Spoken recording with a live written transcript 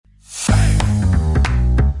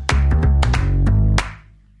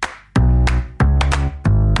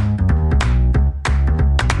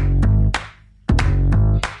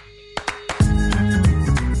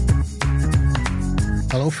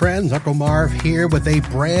friends. Uncle Marv here with a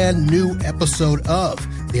brand new episode of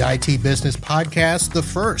the IT Business Podcast, the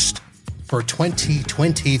first for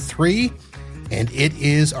 2023. And it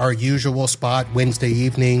is our usual spot, Wednesday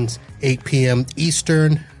evenings, 8 p.m.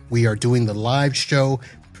 Eastern. We are doing the live show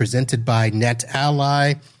presented by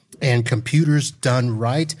NetAlly and Computers Done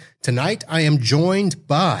Right. Tonight, I am joined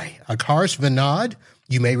by Akarsh Vinod.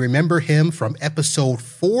 You may remember him from episode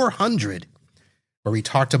 400, where we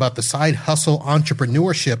talked about the side hustle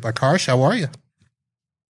entrepreneurship. Akarsh, how are you?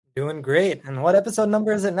 Doing great. And what episode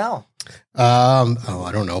number is it now? I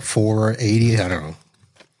don't know, 480. I don't know.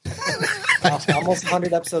 Almost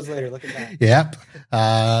 100 episodes later. Look at that. Yep.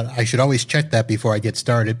 I should always check that before I get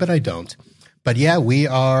started, but I don't. But yeah, we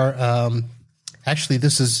are. Actually,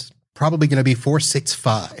 this is probably going to be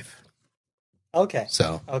 465. Okay.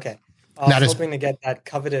 So okay. I was hoping to get that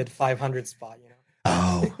coveted 500 spot.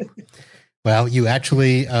 Oh. Well, you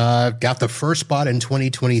actually got the first spot in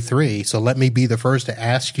 2023. So let me be the first to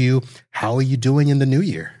ask you, how are you doing in the new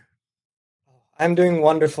year? I'm doing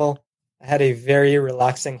wonderful. I had a very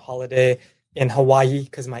relaxing holiday in Hawaii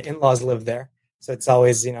because my in-laws live there. So it's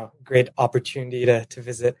always, a great opportunity to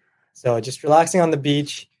visit. So just relaxing on the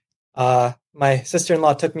beach. My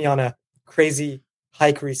sister-in-law took me on a crazy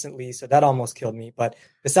hike recently, so that almost killed me. But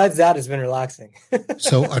besides that, it's been relaxing.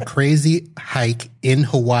 So a crazy hike in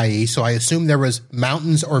Hawaii. So I assume there was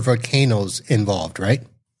mountains or volcanoes involved, right?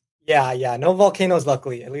 Yeah. No volcanoes,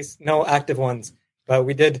 luckily, at least no active ones. But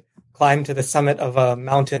we did climb to the summit of a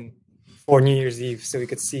mountain for New Year's Eve so we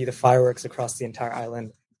could see the fireworks across the entire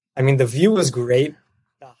island. I mean, the view was great.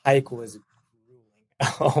 The hike was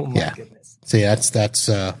grueling. Oh my goodness. See, that's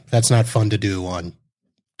not fun to do on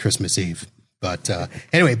Christmas Eve. But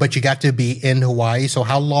anyway, you got to be in Hawaii. So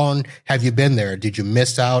how long have you been there? Did you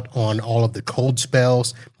miss out on all of the cold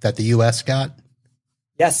spells that the U.S. got?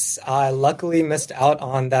 Yes, I luckily missed out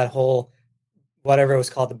on that whole, whatever it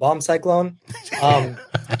was called, the bomb cyclone.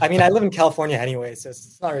 I mean, I live in California anyway, so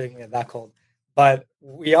it's not really going to get that cold. But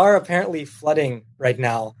we are apparently flooding right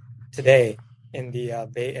now, today, in the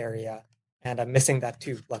Bay Area. And I'm missing that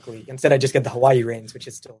too, luckily. Instead, I just get the Hawaii rains, which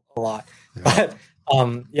is still a lot. But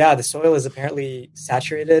the soil is apparently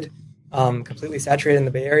saturated, completely saturated in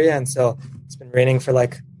the Bay Area. And so it's been raining for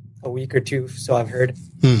like a week or two, so I've heard.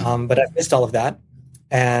 But I've missed all of that.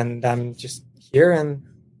 And I'm just here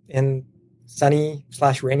in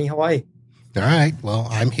sunny/rainy Hawaii. All right. Well,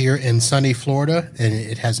 I'm here in sunny Florida, and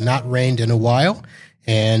it has not rained in a while.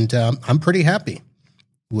 And I'm pretty happy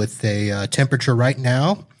with the temperature right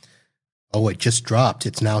now. Oh, it just dropped.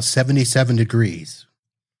 It's now 77 degrees.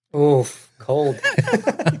 Oof, cold.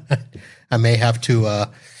 I may have to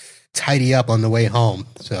tidy up on the way home.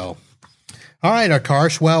 So, all right,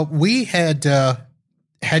 Akarsh. Well, we had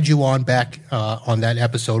you on back on that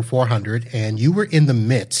episode 400, and you were in the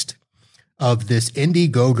midst of this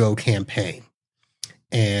Indiegogo campaign.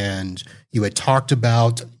 And you had talked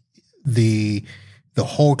about the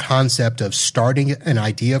whole concept of starting an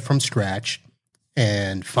idea from scratch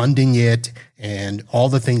and funding it and all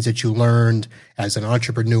the things that you learned as an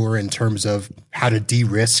entrepreneur in terms of how to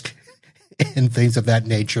de-risk and things of that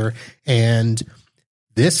nature. And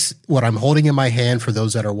this, what I'm holding in my hand for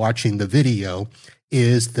those that are watching the video,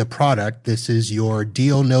 is the product. This is your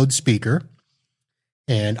DealNode speaker.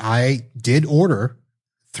 And I did order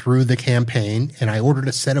through the campaign, and I ordered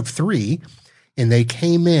a set of 3, and they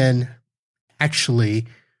came in actually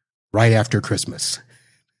right after Christmas.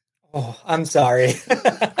 Oh, I'm sorry.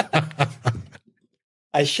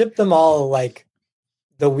 I shipped them all like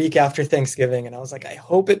the week after Thanksgiving, and I was like, I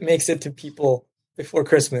hope it makes it to people before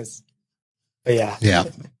Christmas. But yeah. Yeah.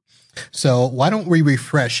 So why don't we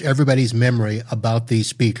refresh everybody's memory about these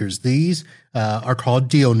speakers? These are called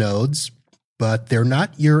DealNodes, but they're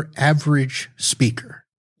not your average speaker.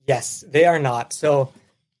 Yes, they are not. So,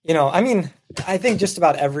 I think just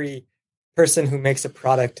about every person who makes a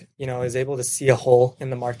product, is able to see a hole in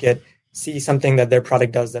the market, see something that their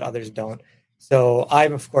product does that others don't. So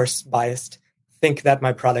I'm, of course, biased, think that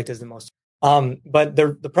my product is the most. But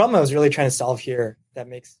the problem I was really trying to solve here that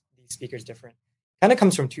makes these speakers different kind of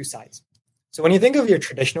comes from 2 sides. So when you think of your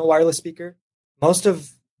traditional wireless speaker, most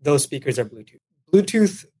of those speakers are Bluetooth.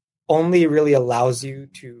 Bluetooth only really allows you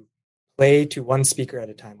to play to one speaker at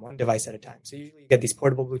a time, one device at a time. So usually you get these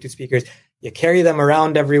portable Bluetooth speakers, you carry them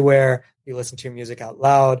around everywhere, you listen to your music out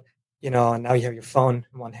loud, and now you have your phone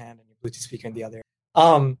in one hand and your Bluetooth speaker in the other.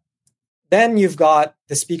 Then you've got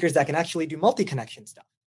the speakers that can actually do multi-connection stuff.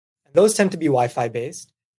 And those tend to be Wi-Fi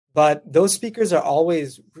based, but those speakers are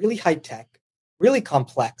always really high tech, really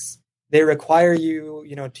complex. They require you,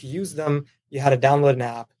 to use them. You had to download an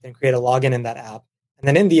app, then create a login in that app, And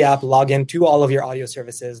then in the app, log into all of your audio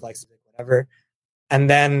services, like whatever, and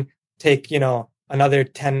then take, another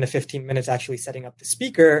 10 to 15 minutes actually setting up the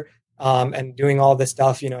speaker and doing all this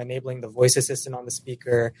stuff, enabling the voice assistant on the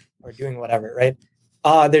speaker or doing whatever, right?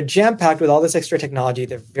 They're jam-packed with all this extra technology.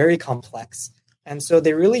 They're very complex. And so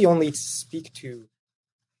they really only speak to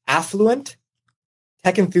affluent,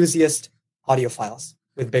 tech enthusiast audiophiles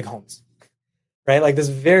with big homes, right? Like this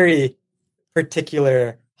very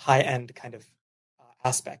particular high-end kind of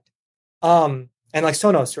aspect. And like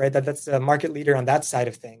Sonos, right? That's a market leader on that side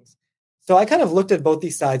of things. So I kind of looked at both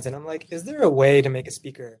these sides and I'm like, is there a way to make a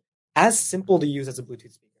speaker as simple to use as a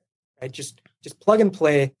Bluetooth speaker, right? Just plug and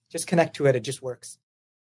play, just connect to it. It just works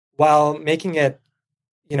while making it,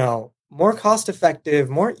 more cost effective,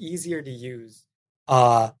 more easier to use,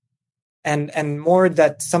 and more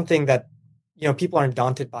that something that, people aren't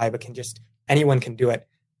daunted by, but anyone can do it.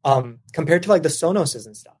 Compared to like the Sonoses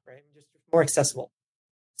and stuff, right? Just more accessible.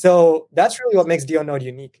 So that's really what makes DeoNode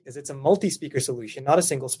unique is it's a multi-speaker solution, not a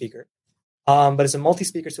single speaker. But it's a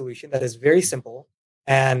multi-speaker solution that is very simple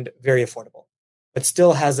and very affordable, but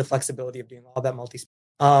still has the flexibility of doing all that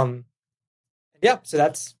so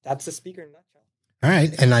that's the speaker in a nutshell. All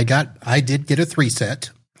right. And I did get a 3 set.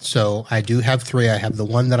 So I do have 3. I have the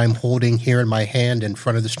one that I'm holding here in my hand in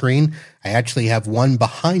front of the screen. I actually have one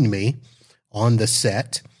behind me on the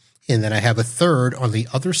set. And then I have a third on the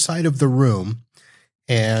other side of the room.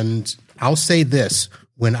 And I'll say this,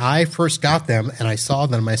 when I first got them and I saw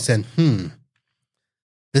them, I said,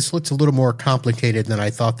 this looks a little more complicated than I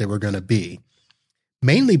thought they were going to be.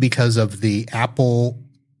 Mainly because of the Apple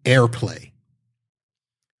AirPlay,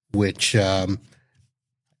 which I'm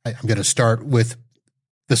going to start with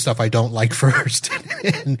the stuff I don't like first.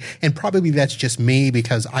 and probably that's just me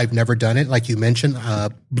because I've never done it. Like you mentioned,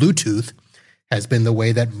 Bluetooth has been the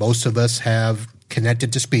way that most of us have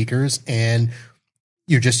connected to speakers, and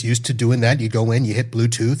you're just used to doing that. You go in, you hit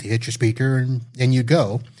Bluetooth, you hit your speaker, and you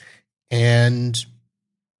go. And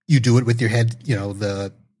you do it with your head,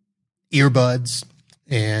 the earbuds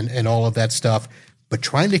and all of that stuff. But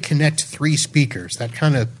trying to connect 3 speakers, that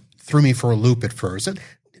kind of threw me for a loop at first. And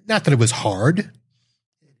not that it was hard.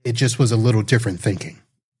 It just was a little different thinking.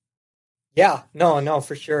 Yeah, no,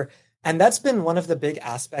 for sure. And that's been one of the big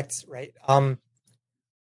aspects, right?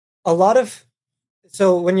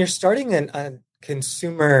 So when you're starting a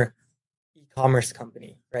consumer e-commerce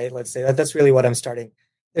company, right? Let's say that's really what I'm starting.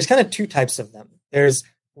 There's kind of 2 types of them. There's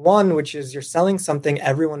one, which is you're selling something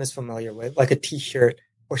everyone is familiar with, like a t-shirt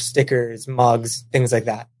or stickers, mugs, things like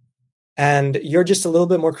that. And you're just a little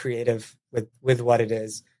bit more creative with what it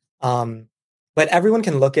is. But everyone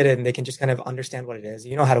can look at it and they can just kind of understand what it is.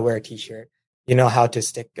 You know how to wear a t-shirt. You know how to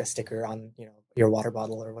stick a sticker on, your water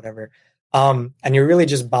bottle or whatever. And you're really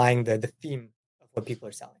just buying the theme of what people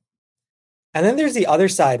are selling. And then there's the other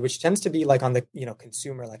side, which tends to be like on the,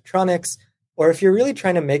 consumer electronics, or if you're really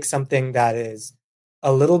trying to make something that is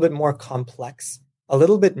a little bit more complex, a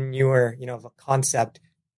little bit newer, of a concept.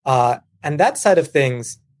 And that side of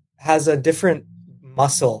things has a different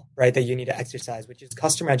muscle, right, that you need to exercise, which is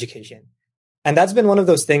customer education. And that's been one of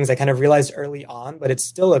those things I kind of realized early on, but it's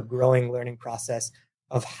still a growing learning process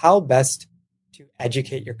of how best to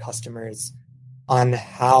educate your customers on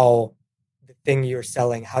how the thing you're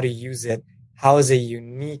selling, how to use it, how is a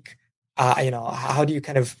unique, how do you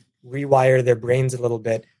kind of rewire their brains a little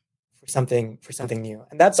bit for something new.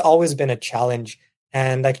 And that's always been a challenge.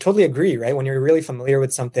 And I totally agree, right? When you're really familiar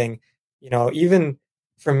with something, even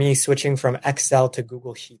for me, switching from Excel to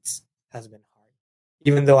Google Sheets has been hard.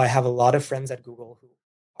 Even though I have a lot of friends at Google who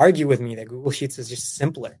argue with me that Google Sheets is just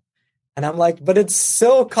simpler. And I'm like, but it's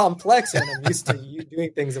so complex when I'm used to you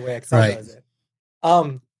doing things the way Excel does it.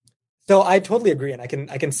 So I totally agree. And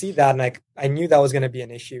I can see that. And I knew that was going to be an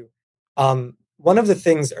issue. One of the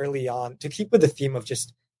things early on, to keep with the theme of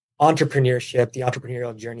just entrepreneurship, the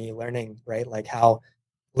entrepreneurial journey, learning, right? Like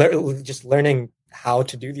just learning how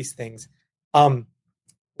to do these things. One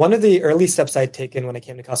of the early steps I'd taken when it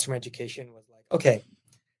came to customer education was like, okay,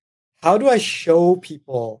 how do I show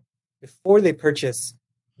people before they purchase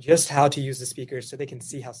just how to use the speakers so they can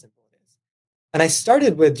see how simple it is? And I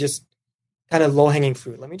started with just kind of low-hanging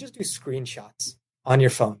fruit. Let me just do screenshots on your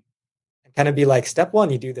phone and kind of be like, step 1,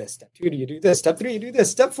 you do this. Step 2, you do this. Step 3, you do this.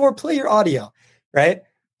 Step 4, play your audio, right?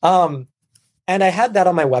 And I had that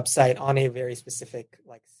on my website on a very specific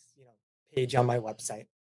page on my website.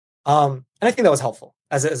 And I think that was helpful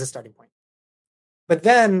as a starting point. But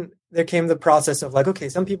then there came the process of like, okay,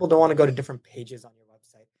 some people don't want to go to different pages on your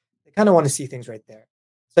website. They kind of want to see things right there.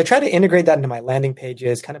 So I try to integrate that into my landing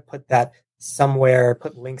pages, kind of put that somewhere,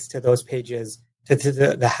 put links to those pages, to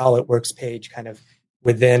the How It Works page kind of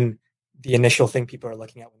within the initial thing people are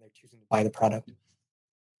looking at when they're choosing to buy the product.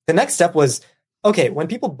 The next step was, okay, when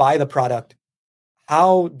people buy the product,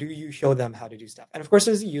 how do you show them how to do stuff? And of course,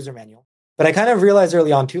 there's a user manual. But I kind of realized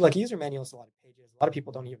early on too, like a user manual is a lot of pages. A lot of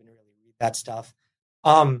people don't even really read that stuff.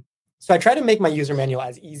 So I try to make my user manual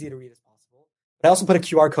as easy to read as possible. But I also put a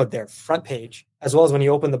QR code there, front page, as well as when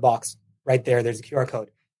you open the box, right there's a QR code.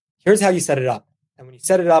 Here's how you set it up. And when you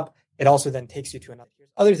set it up, it also then takes you to another. Here's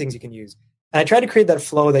other things you can use. And I try to create that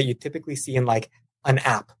flow that you typically see in like an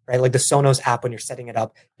app, right? Like the Sonos app, when you're setting it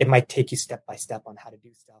up, it might take you step by step on how to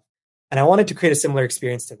do stuff. And I wanted to create a similar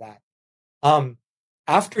experience to that.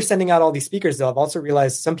 After sending out all these speakers, though, I've also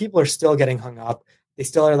realized some people are still getting hung up. They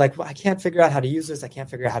still are like, well, I can't figure out how to use this. I can't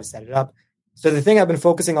figure out how to set it up. So the thing I've been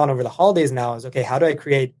focusing on over the holidays now is, okay, how do I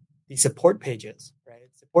create these support pages, right?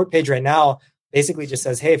 Support page right now basically just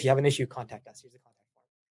says, hey, if you have an issue, contact us. Here's a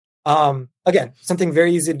contact form. Again, something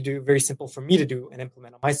very easy to do, very simple for me to do and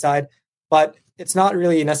implement on my side. But it's not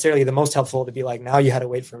really necessarily the most helpful to be like, now you had to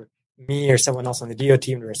wait for me or someone else on the DO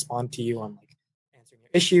team to respond to you on like answering your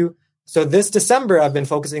issue. So this December, I've been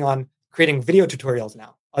focusing on creating video tutorials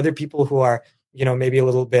now. Other people who are, maybe a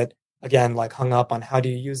little bit, again, like hung up on how do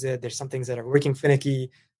you use it. There's some things that are working finicky.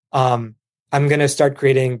 I'm going to start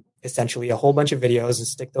creating essentially a whole bunch of videos and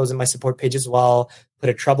stick those in my support page as well, put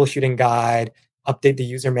a troubleshooting guide, update the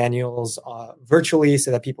user manuals virtually so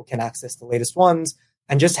that people can access the latest ones,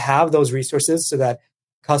 and just have those resources so that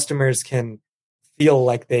customers can feel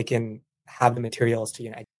like they can have the materials to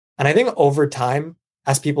unite. And I think over time,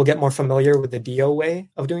 as people get more familiar with the DO way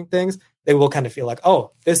of doing things, they will kind of feel like,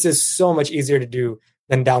 oh, this is so much easier to do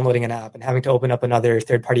than downloading an app and having to open up another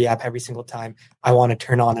third-party app every single time I want to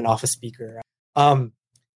turn on and off a speaker.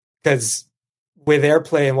 Because with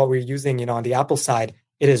AirPlay and what we're using, on the Apple side,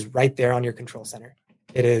 it is right there on your control center.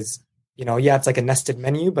 It is, it's like a nested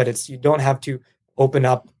menu, but you don't have to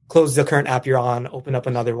close the current app you're on, open up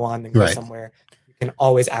another one and go somewhere. You can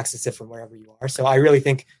always access it from wherever you are. So I really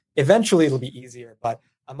think eventually it'll be easier, but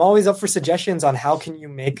I'm always up for suggestions on how can you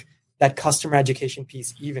make that customer education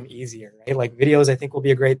piece even easier, right? Like videos, I think will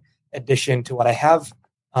be a great addition to what I have.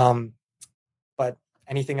 But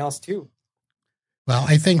anything else too. Well,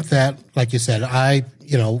 I think that, like you said, I,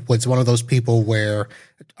 was one of those people where,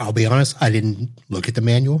 I'll be honest, I didn't look at the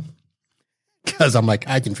manual because I'm like,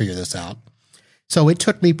 I can figure this out. So it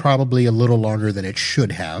took me probably a little longer than it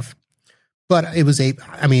should have. But it was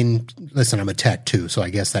listen, I'm a tech too, so I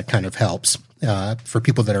guess that kind of helps. For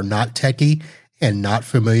people that are not techie and not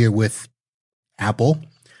familiar with Apple,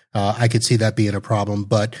 I could see that being a problem.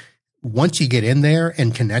 But once you get in there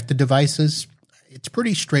and connect the devices, it's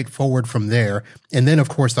pretty straightforward from there. And then, of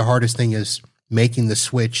course, the hardest thing is making the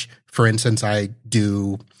switch. For instance, I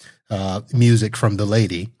do music from the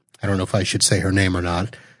lady. I don't know if I should say her name or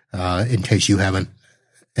not, in case you have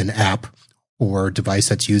an app or device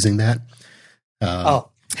that's using that.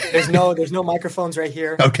 There's no microphones right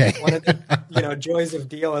here. Okay. One of the, joys of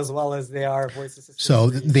DO as well as they are voice assistants. So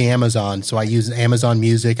the Amazon. So I use Amazon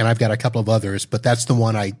Music, and I've got a couple of others, but that's the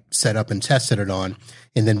one I set up and tested it on.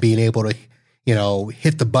 And then being able to,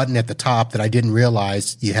 hit the button at the top that I didn't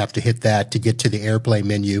realize you have to hit that to get to the AirPlay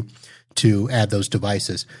menu to add those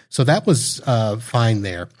devices. So that was fine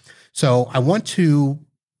there. So I want to,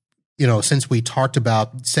 since we talked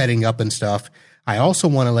about setting up and stuff, I also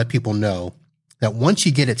want to let people know that once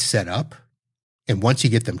you get it set up and once you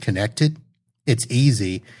get them connected, it's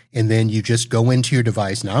easy. And then you just go into your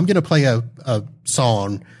device. Now I'm going to play a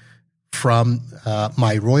song from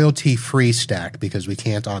my royalty-free stack because we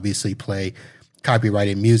can't obviously play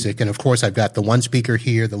copyrighted music. And of course, I've got the one speaker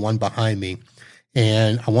here, the one behind me.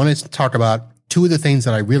 And I want to talk about two of the things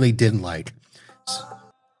that I really didn't like.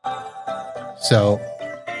 So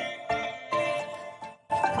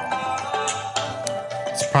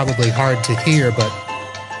it's probably hard to hear, but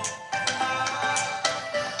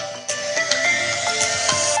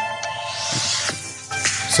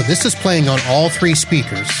so this is playing on all three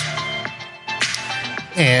speakers.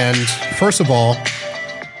 And first of all,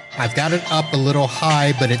 I've got it up a little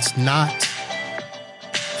high, but it's not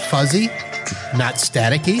fuzzy, not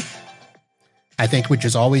staticky. I think, which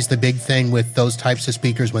is always the big thing with those types of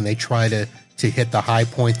speakers when they try to hit the high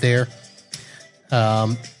point there.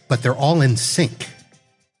 But they're all in sync.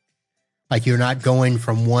 Like you're not going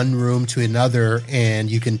from one room to another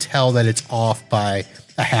and you can tell that it's off by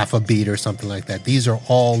a half a beat or something like that. These are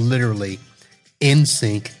all literally in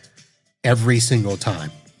sync every single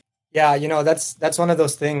time. Yeah, that's one of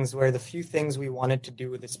those things where the few things we wanted to do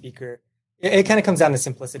with the speaker, it kind of comes down to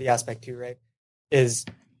simplicity aspect too, right? Is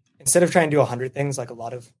instead of trying to do 100 things like a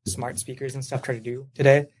lot of smart speakers and stuff try to do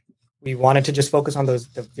today, we wanted to just focus on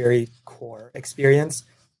the very core experience.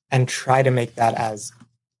 and try to make that as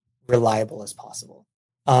reliable as possible.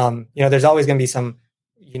 There's always going to be some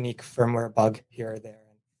unique firmware bug here or there.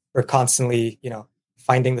 We're constantly,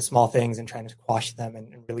 finding the small things and trying to quash them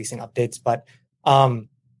and releasing updates. But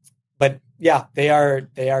yeah, they are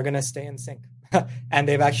going to stay in sync. And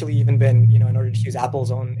they've actually even been, in order to use Apple's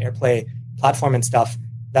own AirPlay platform and stuff,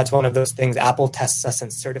 that's one of those things Apple tests us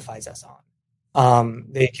and certifies us on.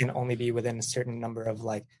 They can only be within a certain number of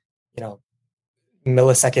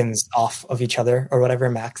milliseconds off of each other or whatever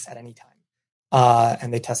max at any time.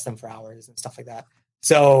 And they test them for hours and stuff like that.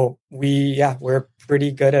 So we're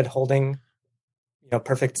pretty good at holding,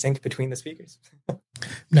 perfect sync between the speakers.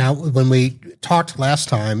 Now, when we talked last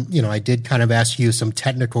time, I did kind of ask you some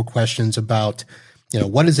technical questions about,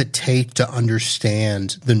 what does it take to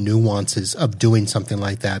understand the nuances of doing something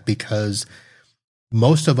like that? Because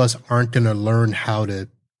most of us aren't going to learn how to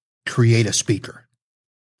create a speaker.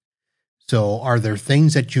 So are there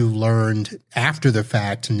things that you learned after the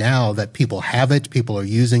fact now that people have it, people are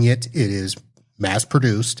using it, it is mass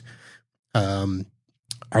produced?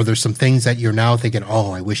 Are there some things that you're now thinking,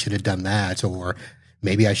 oh, I wish it had done that, or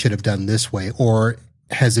maybe I should have done this way? Or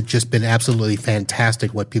has it just been absolutely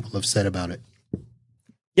fantastic what people have said about it?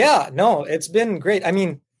 Yeah, no, it's been great. I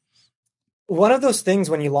mean, one of those things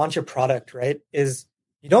when you launch a product, right, is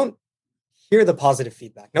you don't hear the positive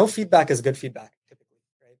feedback. No feedback is good feedback typically,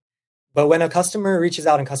 right? But when a customer reaches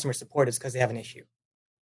out in customer support, it's because they have an issue.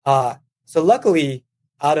 So luckily,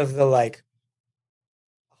 out of the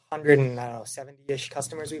 170-ish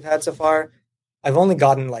customers we've had so far, I've only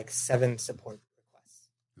gotten 7 support requests.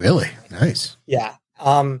 Really? Nice. Yeah.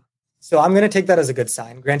 So I'm going to take that as a good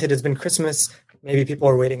sign. Granted, it's been Christmas. Maybe people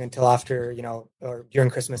are waiting until after, or during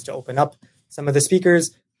Christmas to open up some of the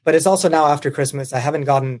speakers. But it's also now after Christmas. I haven't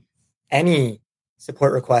gotten any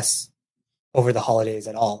support requests over the holidays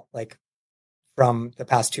at all, from the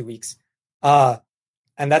past 2 weeks. And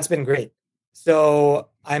that's been great. So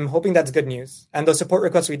I'm hoping that's good news. And those support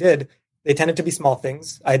requests we did, they tended to be small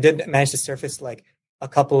things. I did manage to surface a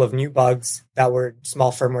couple of new bugs that were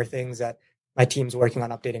small firmware things that my team's working on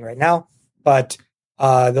updating right now. But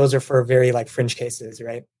those are for very fringe cases,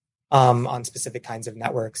 right? On specific kinds of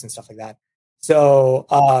networks and stuff like that. So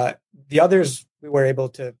the others we were able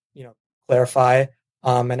to, clarify.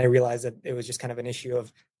 And I realized that it was just kind of an issue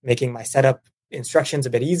of making my setup instructions a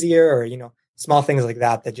bit easier, or, small things like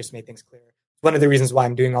that just made things clearer. One of the reasons why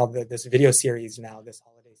I'm doing all this video series now this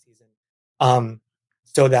holiday season,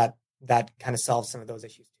 so that kind of solves some of those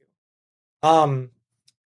issues too.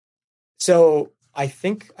 So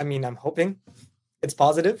I'm hoping it's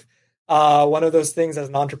positive. One of those things as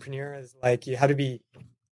an entrepreneur is you have to be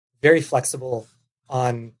very flexible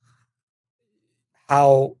on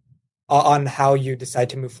how you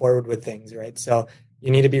decide to move forward with things, right? So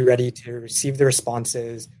you need to be ready to receive the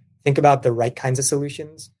responses, think about the right kinds of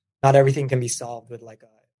solutions. Not everything can be solved with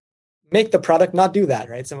make the product not do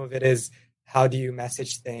that, right? Some of it is how do you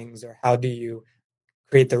message things, or how do you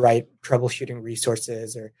create the right troubleshooting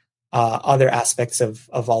resources, or other aspects of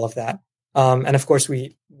all of that. And of course,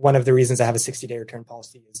 one of the reasons I have a 60-day return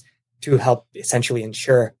policy is to help essentially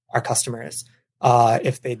ensure our customers,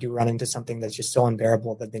 if they do run into something that's just so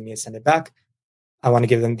unbearable that they need to send it back, I want to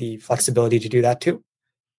give them the flexibility to do that too.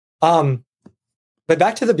 But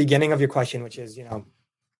back to the beginning of your question, which is,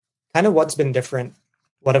 kind of what's been different,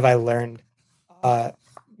 what have I learned, not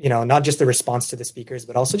just the response to the speakers,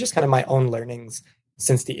 but also just kind of my own learnings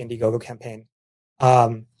since the Indiegogo campaign.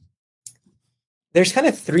 There's kind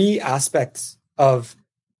of 3 aspects of,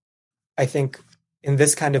 I think, in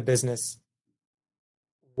this kind of business,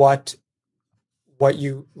 what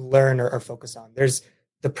you learn or focus on. There's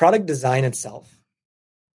the product design itself.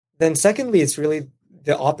 Then secondly, it's really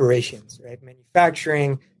the operations, right?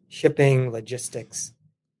 Manufacturing, shipping, logistics.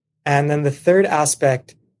 And then the third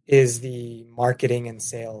aspect is the marketing and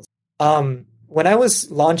sales. When I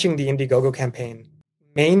was launching the Indiegogo campaign,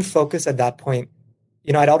 main focus at that point,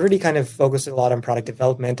 I'd already kind of focused a lot on product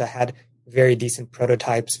development. I had very decent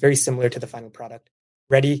prototypes, very similar to the final product,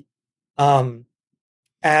 ready. And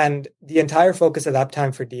the entire focus at that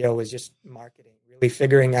time for Dio was just marketing, really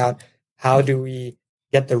figuring out how do we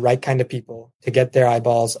get the right kind of people to get their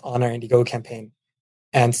eyeballs on our Indiegogo campaign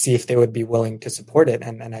and see if they would be willing to support it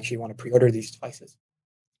and actually want to pre-order these devices.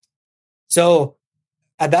 So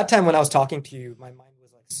at that time when I was talking to you, my mind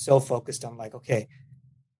was so focused on okay,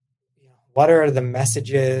 what are the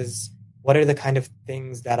messages? What are the kind of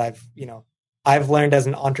things that I've learned as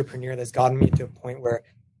an entrepreneur that's gotten me to a point where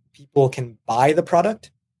people can buy the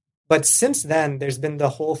product. But since then, there's been the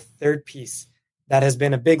whole third piece that has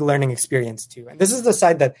been a big learning experience too. And this is the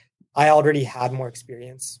side that I already had more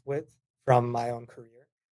experience with from my own career.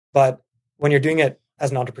 But when you're doing it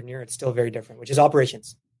as an entrepreneur, it's still very different, which is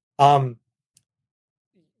operations. Um,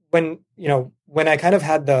 when I kind of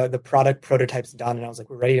had the product prototypes done and I was like,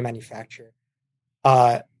 we're ready to manufacture,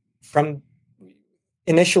 from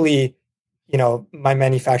initially, my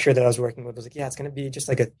manufacturer that I was working with was like, yeah, it's going to be just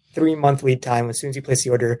like a 3-month lead time. As soon as you place the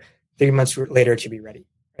order, 3 months later, it should be ready.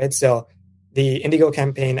 Right. So the Indigo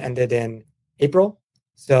campaign ended in April.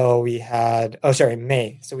 So we had,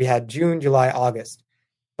 May. So we had June, July, August.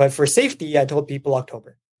 But for safety, I told people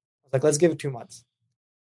October. I was like, let's give it 2 months.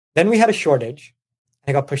 Then we had a shortage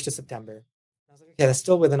and it got pushed to September. I was like, okay, that's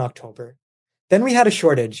still within October. Then we had a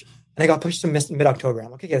shortage and it got pushed to mid-October.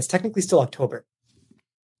 I'm like, okay, it's technically still October.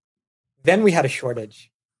 Then we had a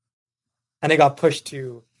shortage and it got pushed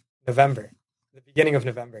to November, the beginning of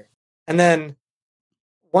November. And then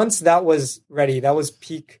once that was ready, that was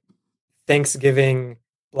peak Thanksgiving,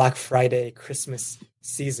 Black Friday, Christmas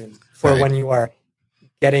season for Right. when you are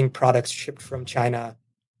getting products shipped from China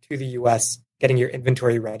to the US, getting your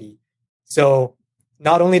inventory ready. So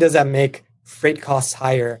not only does that make freight costs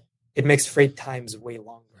higher, it makes freight times way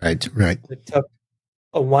longer. Right. It took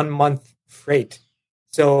a 1 month freight.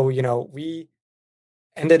 So, we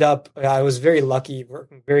ended up, I was very lucky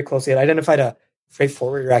working very closely. I identified a freight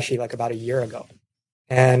forwarder actually like about a year ago.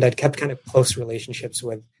 And I'd kept kind of close relationships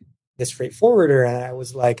with this freight forwarder. And I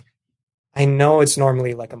was like, I know it's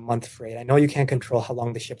normally like a month freight. I know you can't control how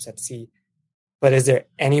long the ship's at sea, but is there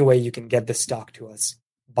any way you can get this stock to us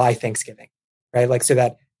by Thanksgiving? Right? Like so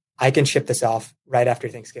that I can ship this off right after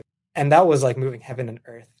Thanksgiving. And that was like moving heaven and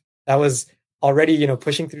earth. That was already,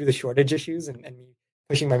 pushing through the shortage issues and me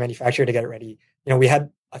pushing my manufacturer to get it ready. We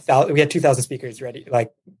had 2,000 speakers ready,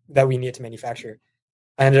 like that we needed to manufacture.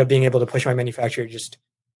 I ended up being able to push my manufacturer to just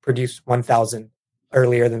produce 1,000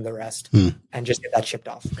 earlier than the rest and just get that shipped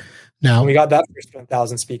off. Now, And we got that first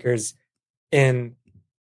 1,000 speakers in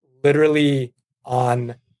literally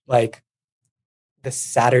on like the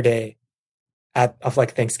Saturday of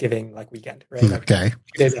like Thanksgiving, like weekend, right? Like okay.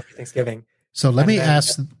 2 days after Thanksgiving. So let me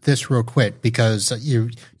ask this real quick because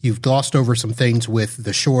you've glossed over some things with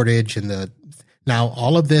the shortage and now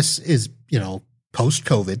all of this is, post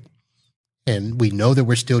COVID, and we know that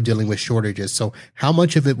we're still dealing with shortages. So how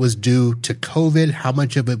much of it was due to COVID? How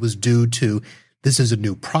much of it was due to this is a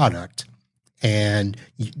new product and,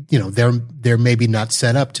 they're maybe not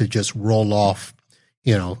set up to just roll off,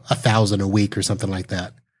 1,000 a week or something like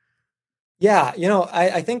that? Yeah.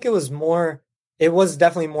 I think it was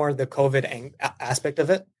definitely more the COVID aspect of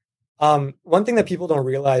it. One thing that people don't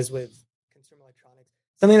realize with consumer electronics,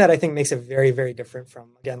 something that I think makes it very, very different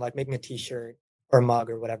from, again, like making a t-shirt or a mug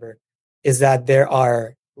or whatever, is that there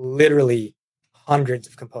are literally hundreds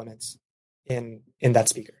of components in that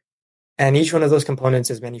speaker. And each one of those components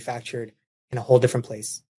is manufactured in a whole different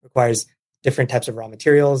place, requires different types of raw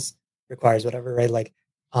materials, requires whatever, right? Like,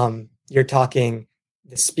 you're talking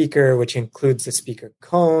the speaker, which includes the speaker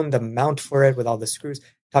cone, the mount for it with all the screws,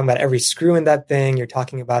 talking about every screw in that thing. You're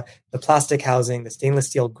talking about the plastic housing, the stainless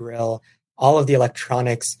steel grill, all of the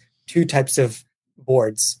electronics, 2 types of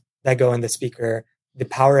boards that go in the speaker, the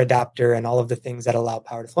power adapter, and all of the things that allow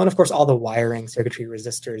power to flow. And of course, all the wiring, circuitry,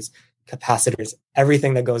 resistors, capacitors,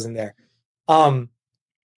 everything that goes in there. And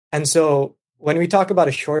so when we talk about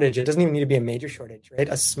a shortage, it doesn't even need to be a major shortage, right?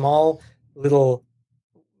 One small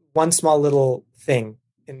little thing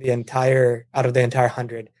out of the entire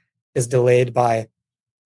 100 is delayed by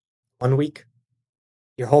 1 week.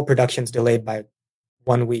 Your whole production's delayed by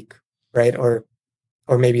 1 week, right? Or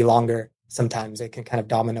maybe longer. Sometimes it can kind of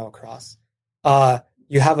domino across.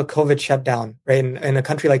 You have a COVID shutdown, right? In a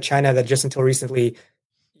country like China that just until recently,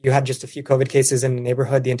 you had just a few COVID cases in the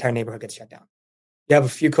neighborhood, the entire neighborhood gets shut down. You have a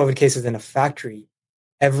few COVID cases in a factory,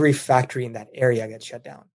 every factory in that area gets shut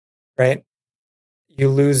down, right? You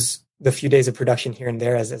lose the few days of production here and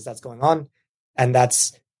there as that's going on. And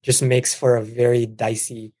that's just makes for a very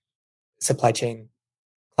dicey supply chain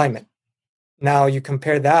climate. Now you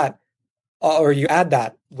compare that or you add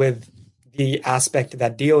that with the aspect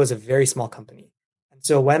that Dio is a very small company. And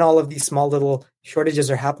so when all of these small little shortages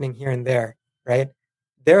are happening here and there, right?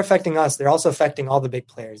 They're affecting us. They're also affecting all the big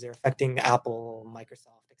players. They're affecting Apple,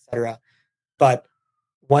 Microsoft, etc. But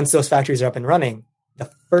once those factories are up and running, the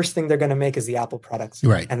first thing they're going to make is the Apple products,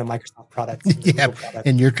 right, and the Microsoft products. And the Google products.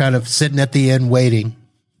 And you're kind of sitting at the end waiting.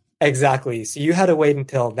 Exactly. So you had to wait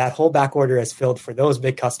until that whole back order is filled for those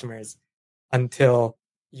big customers until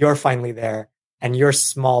you're finally there and your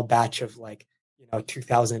small batch of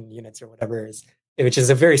 2,000 units or whatever which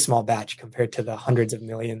is a very small batch compared to the hundreds of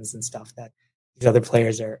millions and stuff that these other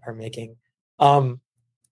players are making.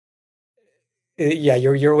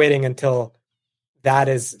 You're waiting until that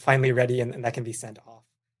is finally ready and that can be sent off.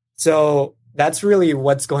 So that's really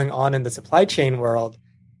what's going on in the supply chain world.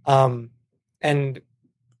 And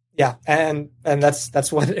yeah, and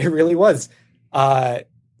that's what it really was.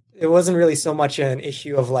 It wasn't really so much an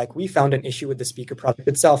issue of like, we found an issue with the speaker product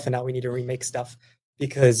itself and now we need to remake stuff,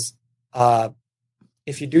 because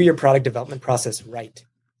if you do your product development process right,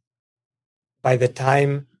 by the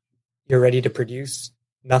time you're ready to produce,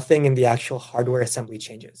 nothing in the actual hardware assembly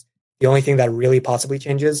changes. The only thing that really possibly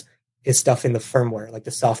changes is stuff in the firmware, like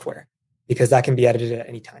the software, because that can be edited at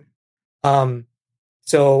any time.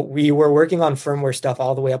 So we were working on firmware stuff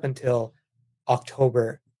all the way up until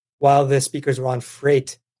October. While the speakers were on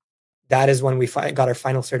freight, that is when we got our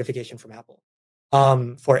final certification from Apple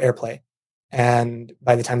for AirPlay. And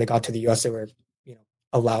by the time they got to the US, they were,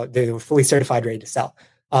 allowed, they were fully certified, ready to sell.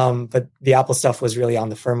 But the Apple stuff was really on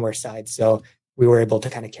the firmware side. So we were able to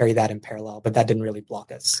kind of carry that in parallel, but that didn't really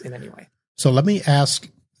block us in any way. So let me ask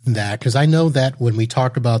that, because I know that when we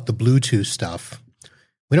talk about the Bluetooth stuff,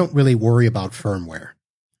 we don't really worry about firmware.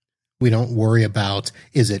 We don't worry about,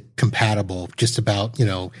 is it compatible? Just about,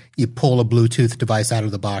 you pull a Bluetooth device out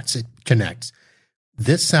of the box, it connects.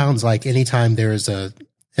 This sounds like anytime there is an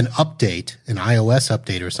update, an iOS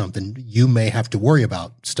update or something, you may have to worry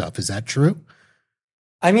about stuff. Is that true?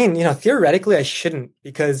 I mean, theoretically, I shouldn't,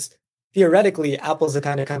 because theoretically, Apple's the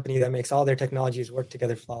kind of company that makes all their technologies work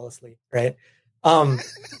together flawlessly, right?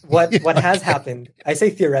 What has happened, I say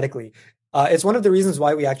theoretically, it's one of the reasons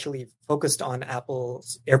why we actually focused on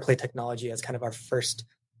Apple's AirPlay technology as kind of our first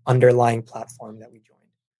underlying platform that we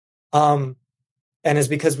joined. And it's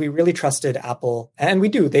because we really trusted Apple, and we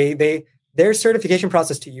do. Their certification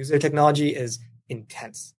process to use their technology is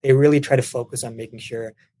intense. They really try to focus on making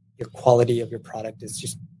sure your quality of your product is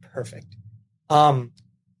just perfect.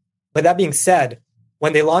 But that being said,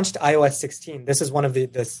 when they launched iOS 16, this is one of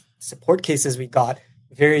the support cases we got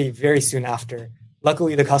very, very soon after.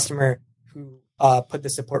 Luckily, the customer who put the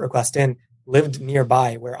support request in lived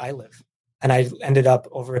nearby where I live. And I ended up,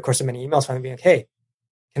 over the course of many emails, finally being like, hey,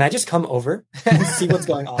 can I just come over and see what's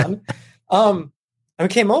going on? And we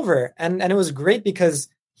came over, and it was great because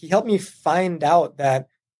he helped me find out that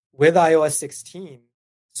with iOS 16,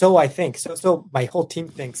 so my whole team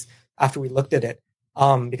thinks after we looked at it,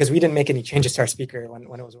 because we didn't make any changes to our speaker when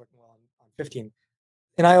it was working well on 15.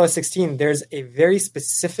 In iOS 16, there's a very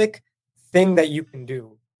specific thing that you can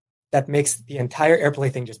do that makes the entire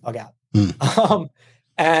AirPlay thing just bug out.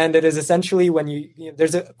 And it is essentially when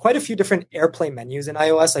there's quite a few different AirPlay menus in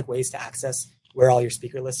iOS, like ways to access where all your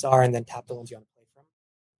speaker lists are and then tap the ones you want to play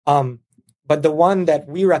from. But the one that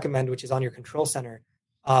we recommend, which is on your control center,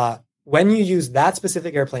 when you use that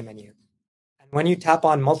specific AirPlay menu, and when you tap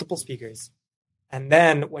on multiple speakers, and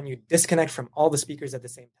then when you disconnect from all the speakers at the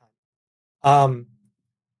same time,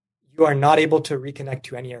 you are not able to reconnect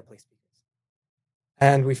to any AirPlay speakers.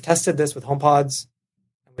 And we've tested this with HomePods,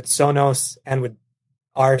 and with Sonos, and with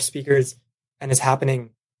our speakers, and it's happening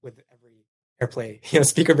with every AirPlay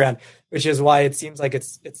speaker brand, which is why it seems like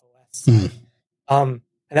it's less. And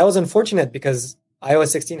that was unfortunate because iOS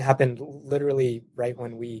 16 happened literally right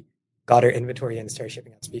when we got our inventory and started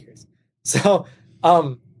shipping out speakers. So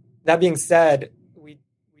that being said, we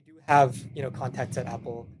do have contacts at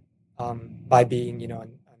Apple by being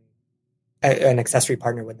an accessory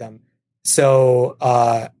partner with them. So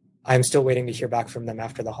I'm still waiting to hear back from them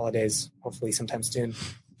after the holidays, hopefully sometime soon,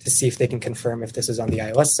 to see if they can confirm if this is on the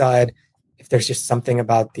iOS side, if there's just something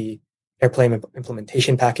about the AirPlay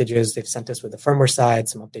implementation packages they've sent us with the firmware side,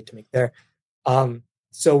 some update to make there.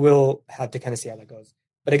 So we'll have to kind of see how that goes.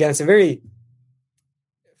 But again, it's a very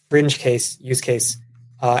fringe use case.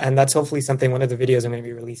 And that's hopefully something, one of the videos I'm going to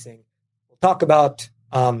be releasing, we'll talk about.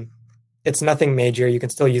 It's nothing major. You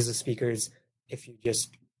can still use the speakers if you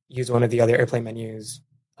just use one of the other AirPlay menus,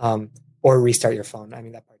 or restart your phone. I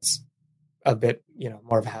mean, that part's a bit,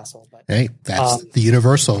 more of a hassle. But hey, that's the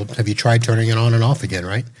universal. Have you tried turning it on and off again,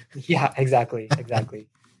 right? Yeah, exactly.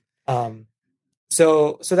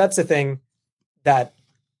 So that's the thing that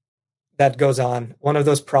goes on. One of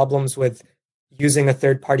those problems with using a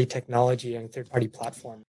third-party technology and a third-party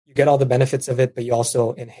platform, you get all the benefits of it, but you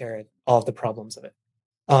also inherit all of the problems of it.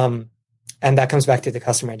 And that comes back to the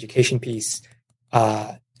customer education piece,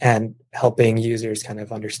 and helping users kind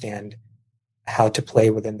of understand how to play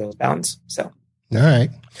within those bounds. So, all right.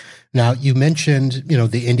 Now you mentioned,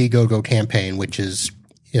 the Indiegogo campaign, which is,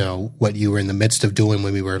 what you were in the midst of doing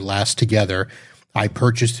when we were last together. I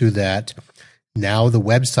purchased through that. Now the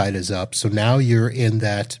website is up. So now you're in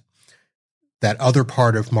that other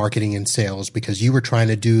part of marketing and sales, because you were trying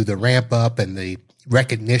to do the ramp up and the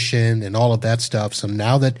recognition and all of that stuff. So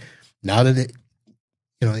now that it,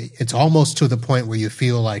 it's almost to the point where you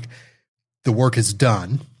feel like the work is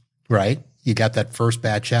done. right? You got that first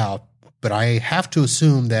batch out, but I have to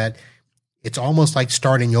assume that it's almost like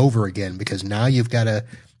starting over again because now you've got to,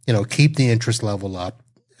 keep the interest level up.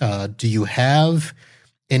 Do you have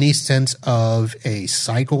any sense of a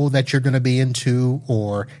cycle that you're going to be into,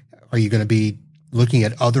 or are you going to be looking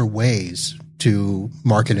at other ways to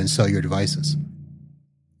market and sell your devices?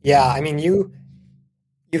 Yeah, I mean, you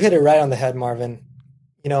hit it right on the head, Marvin.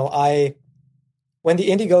 I when the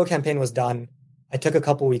Indiegogo campaign was done, I took a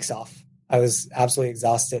couple weeks off. I was absolutely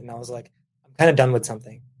exhausted, and I was like, I'm kind of done with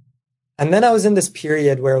something. And then I was in this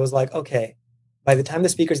period where it was like, okay, by the time the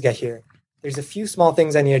speakers get here, there's a few small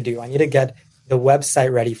things I need to do. I need to get the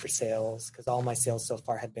website ready for sales because all my sales so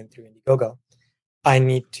far had been through Indiegogo. I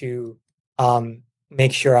need to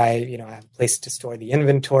make sure I have a place to store the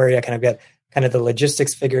inventory. I kind of get kind of the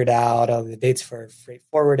logistics figured out, all the dates for freight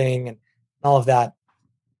forwarding and all of that.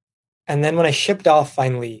 And then when I shipped off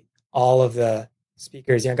finally all of the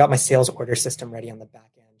speakers, I got my sales order system ready on the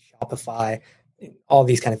back end, Shopify, all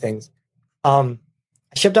these kind of things. I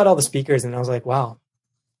shipped out all the speakers and I was like, wow,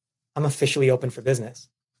 I'm officially open for business.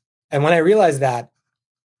 And when I realized that,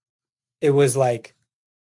 it was like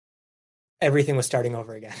everything was starting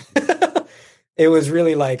over again. It was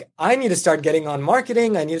really like, I need to start getting on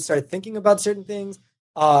marketing. I need to start thinking about certain things.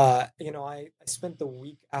 I spent the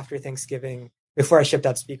week after Thanksgiving, before I shipped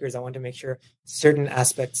out speakers, I wanted to make sure certain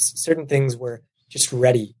aspects, certain things were just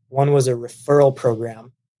ready. One was a referral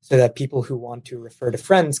program so that people who want to refer to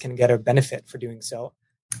friends can get a benefit for doing so.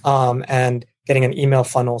 And getting an email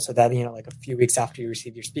funnel so that, like a few weeks after you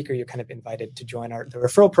receive your speaker, you're kind of invited to join the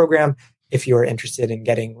referral program if you are interested in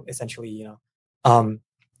getting essentially,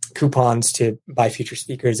 coupons to buy future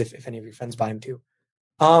speakers if any of your friends buy them too.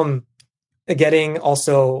 Getting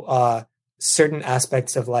also certain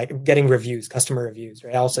aspects of like getting reviews, customer reviews,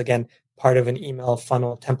 right? Also, again, part of an email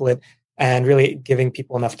funnel template and really giving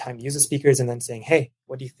people enough time to use the speakers and then saying, hey,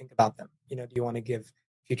 what do you think about them? Do you want to give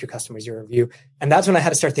future customers your review? And that's when I had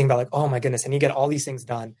to start thinking about like, oh my goodness, and you get all these things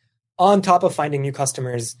done on top of finding new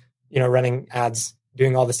customers, running ads,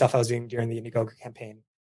 doing all the stuff I was doing during the Indiegogo campaign.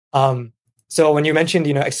 So when you mentioned,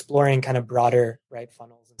 exploring kind of broader, right,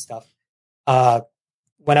 funnels and stuff,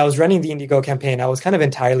 when I was running the Indiegogo campaign, I was kind of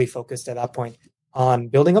entirely focused at that point on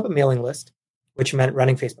building up a mailing list, which meant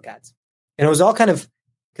running Facebook ads. And it was all kind of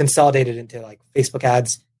consolidated into like Facebook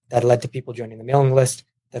ads that led to people joining the mailing list,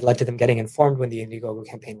 that led to them getting informed when the Indiegogo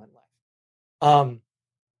campaign went live.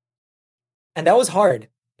 And that was hard,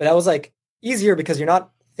 but that was like easier because you're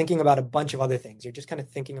not thinking about a bunch of other things. You're just kind of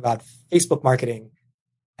thinking about Facebook marketing,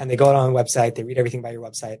 and they go on a website, they read everything about your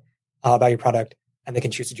website, about your product, and they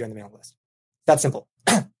can choose to join the mailing list. That's simple.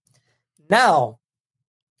 Now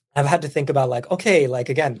I've had to think about like, okay, like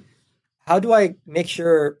again, how do I make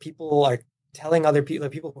sure people are telling other people, the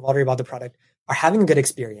people who've already bought the product, are having a good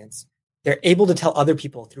experience? They're able to tell other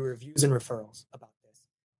people through reviews and referrals about this,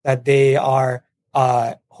 that they are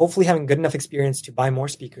hopefully having good enough experience to buy more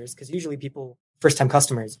speakers. Because usually people, first-time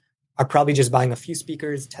customers, are probably just buying a few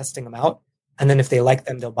speakers, testing them out. And then if they like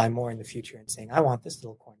them, they'll buy more in the future and saying, I want this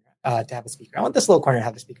little corner to have a speaker. I want this little corner to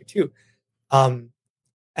have a speaker too.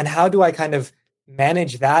 And how do I kind of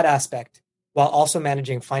manage that aspect while also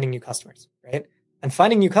managing finding new customers, right? And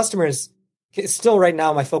finding new customers, still right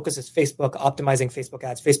now, my focus is Facebook, optimizing Facebook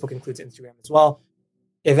ads. Facebook includes Instagram as well.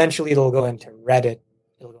 Eventually, it'll go into Reddit.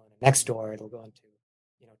 It'll go into Nextdoor. It'll go into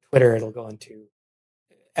Twitter. It'll go into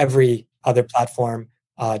every other platform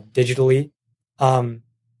digitally.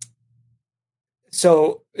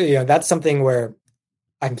 So that's something where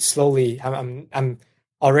I'm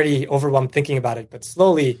already overwhelmed thinking about it, but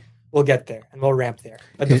slowly we'll get there and we'll ramp there.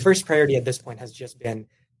 But the first priority at this point has just been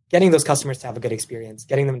getting those customers to have a good experience,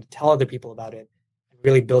 getting them to tell other people about it, and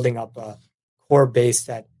really building up a core base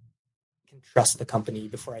that can trust the company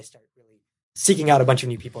before I start really seeking out a bunch of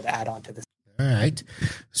new people to add on to this. All right.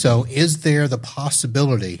 So is there the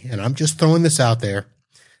possibility, and I'm just throwing this out there,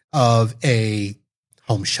 of a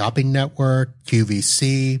home shopping network,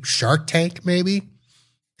 QVC, Shark Tank maybe?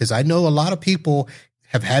 Because I know a lot of people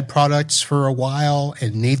have had products for a while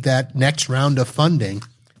and need that next round of funding.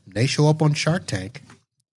 They show up on Shark Tank.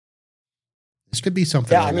 This could be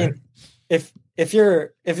something. Yeah, I mean, if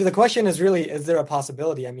the question is really, is there a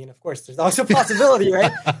possibility? I mean, of course, there's always a possibility,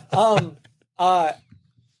 right?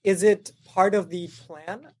 Is it part of the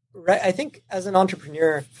plan? Right. I think as an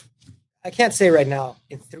entrepreneur, I can't say right now,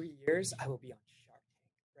 in 3 years, I will be on Shark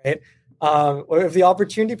Tank, right? Or if the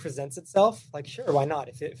opportunity presents itself, like, sure, why not?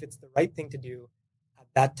 If it's the right thing to do at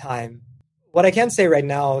that time. What I can say right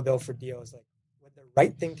now, though, for Dio is like, what the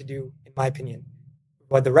right thing to do, in my opinion,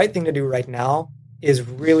 what the right thing to do right now is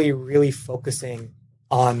really, really focusing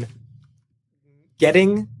on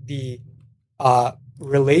getting the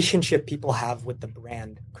relationship people have with the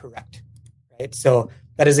brand correct, right? So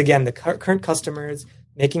that is, again, the current customers,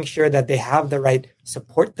 making sure that they have the right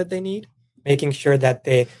support that they need, making sure that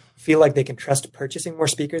they feel like they can trust purchasing more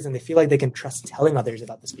speakers and they feel like they can trust telling others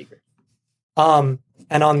about the speaker. And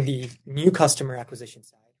on the new customer acquisition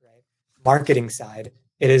side, right, marketing side,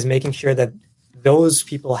 it is making sure that those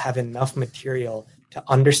people have enough material to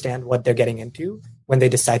understand what they're getting into when they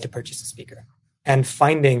decide to purchase a speaker, and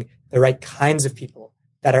finding the right kinds of people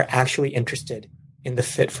that are actually interested in the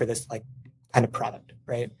fit for this like kind of product,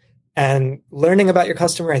 right? And learning about your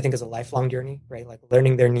customer, I think, is a lifelong journey, right? Like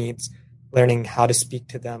learning their needs, learning how to speak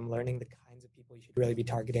to them, learning the kinds of people you should really be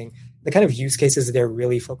targeting, the kind of use cases that they're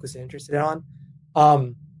really focused and interested on.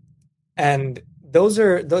 And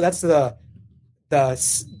that's the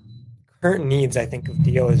current needs, I think, of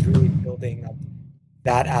DO, is really building up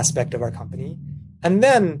that aspect of our company. And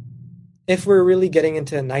then if we're really getting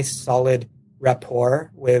into a nice, solid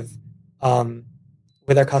rapport with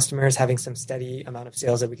our customers, having some steady amount of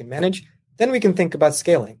sales that we can manage, then we can think about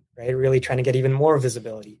scaling, right? Really trying to get even more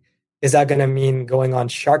visibility. Is that going to mean going on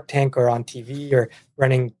Shark Tank or on TV or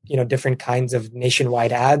running, different kinds of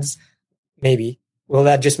nationwide ads? Maybe. Will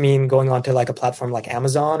that just mean going onto like a platform like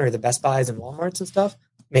Amazon or the Best Buys and Walmarts and stuff?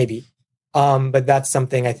 Maybe. But that's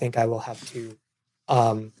something I think I will have to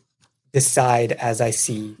decide as I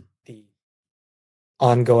see the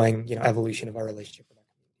ongoing, evolution of our relationship with our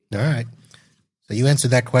community. All right. So you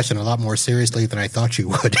answered that question a lot more seriously than I thought you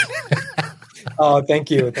would. Oh, thank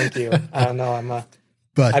you. Thank you. I don't know.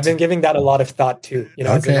 I've been giving that a lot of thought too,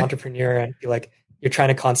 as an entrepreneur, and feel like you're trying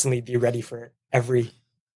to constantly be ready for every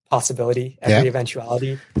possibility, every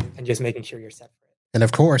eventuality, and just making sure you're set for it. And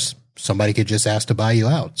of course, somebody could just ask to buy you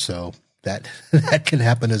out. So that can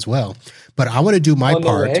happen as well. But I want to do my part.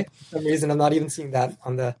 No way. For some reason, I'm not even seeing that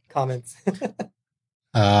on the comments.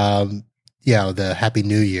 The Happy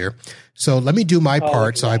New Year. So let me do my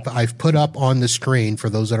part. So I've put up on the screen, for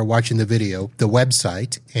those that are watching the video, the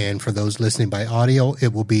website. And for those listening by audio,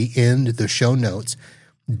 it will be in the show notes.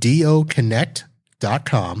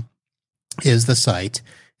 doconnect.com is the site.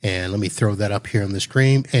 And let me throw that up here on the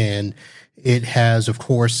screen. And it has, of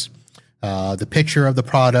course, the picture of the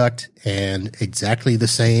product, and exactly the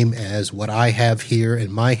same as what I have here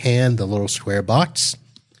in my hand, the little square box.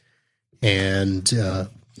 And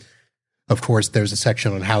of course, there's a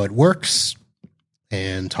section on how it works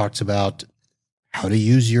and talks about how to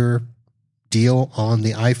use your deal on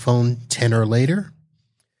the iPhone 10 or later.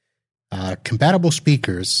 Compatible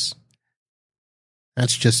speakers,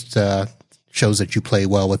 that's just shows that you play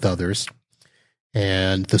well with others.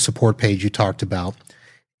 And the support page you talked about.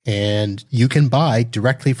 And you can buy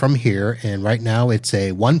directly from here. And right now it's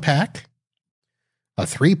a 1-pack, a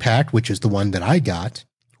 3-pack, which is the one that I got,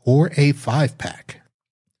 or a 5-pack.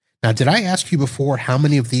 Now, did I ask you before how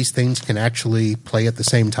many of these things can actually play at the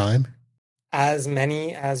same time? As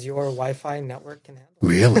many as your Wi-Fi network can handle.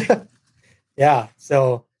 Really? Yeah.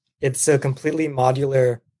 So it's a completely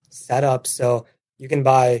modular setup. So you can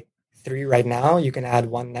buy 3 right now. You can add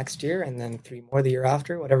 1 next year, and then 3 more the year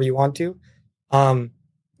after, whatever you want to.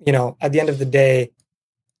 At the end of the day,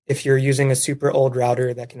 if you're using a super old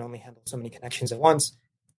router that can only handle so many connections at once,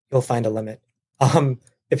 you'll find a limit.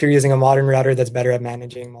 If you're using a modern router that's better at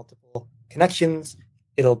managing multiple connections,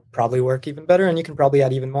 it'll probably work even better, and you can probably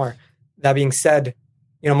add even more. That being said,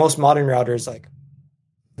 most modern routers, like,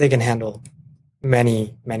 they can handle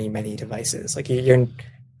many, many, many devices. Like, you're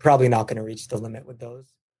probably not going to reach the limit with those.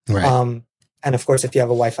 Right. And of course, if you have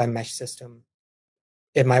a Wi-Fi mesh system,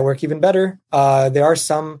 it might work even better. There are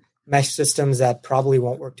some mesh systems that probably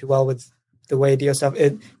won't work too well with the way DO stuff.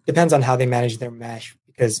 It depends on how they manage their mesh,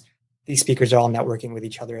 because these speakers are all networking with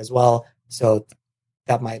each other as well. So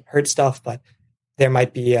that might hurt stuff, but there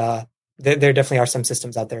might be, there definitely are some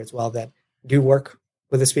systems out there as well that do work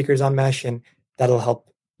with the speakers on mesh, and that'll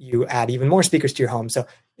help you add even more speakers to your home. So,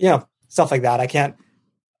 stuff like that.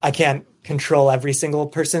 I can't control every single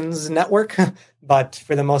person's network, but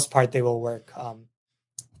for the most part, they will work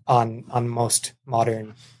on most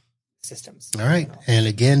modern systems. All right. And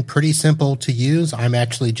again, pretty simple to use. I'm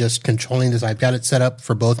actually just controlling this. I've got it set up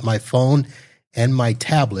for both my phone and my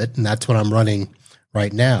tablet, and that's what I'm running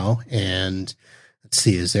right now. And let's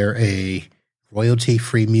see, is there a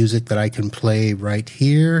royalty-free music that I can play right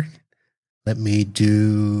here? I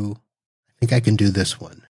think I can do this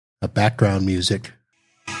one, a background music.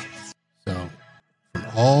 So from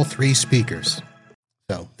all 3 speakers.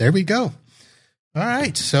 So there we go. All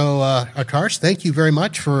right. So, Akarsh, thank you very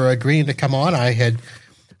much for agreeing to come on. I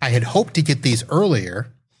had hoped to get these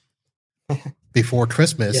earlier before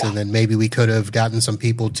Christmas, and then maybe we could have gotten some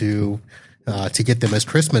people to to get them as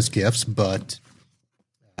Christmas gifts, but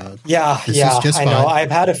Yeah, this is yeah, just I know. fine.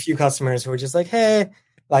 I've had a few customers who are just like, hey,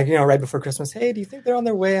 like, right before Christmas, hey, do you think they're on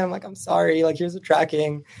their way? I'm like, I'm sorry, like, here's the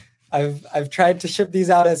tracking. I've tried to ship these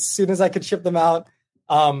out as soon as I could ship them out.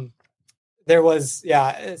 Um, there was,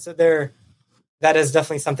 yeah, so there, that is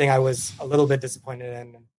definitely something I was a little bit disappointed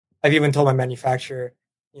in. I've even told my manufacturer,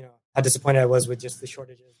 how disappointed I was with just the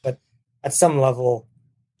shortages. But at some level,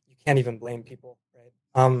 you can't even blame people,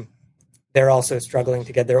 right? They're also struggling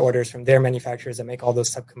to get their orders from their manufacturers that make all those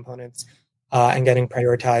subcomponents and getting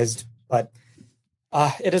prioritized. But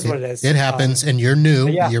it is what it is. It happens, and you're new.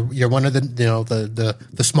 Yeah. You're one of the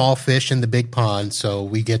the small fish in the big pond, so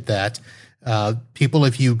we get that. People,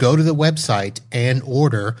 if you go to the website and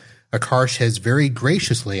order, Akarsh has very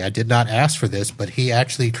graciously, I did not ask for this, but he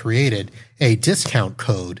actually created a discount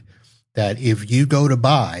code that if you go to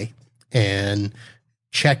buy and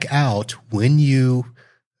check out, when you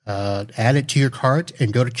add it to your cart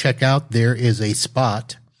and go to check out, there is a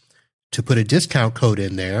spot to put a discount code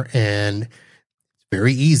in there, and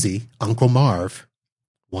very easy. Uncle Marv,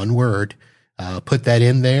 one word. Put that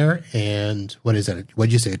in there, and what is it? What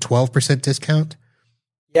did you say? A 12% discount?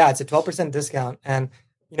 Yeah, it's a 12% discount. And,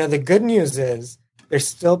 the good news is there's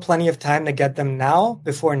still plenty of time to get them now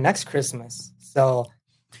before next Christmas. So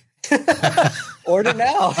order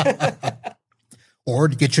now. Or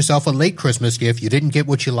to get yourself a late Christmas gift. You didn't get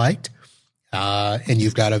what you liked, and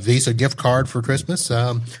you've got a Visa gift card for Christmas,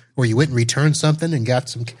 or you went and returned something and got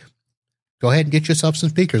some. Go ahead and get yourself some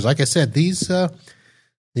speakers. Like I said, these are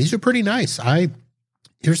pretty nice.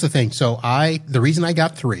 Here's the thing. So the reason I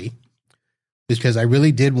got 3 is because I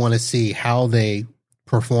really did want to see how they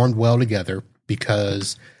performed well together,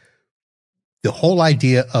 because the whole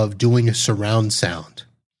idea of doing a surround sound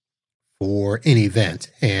for an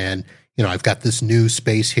event, and I've got this new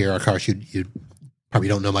space here. Of course, you probably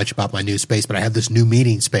don't know much about my new space, but I have this new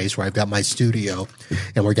meeting space where I've got my studio,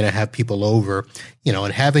 and we're going to have people over,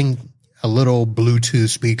 and having a little Bluetooth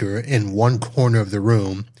speaker in one corner of the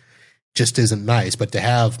room just isn't nice. But to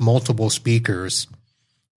have multiple speakers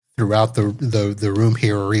throughout the room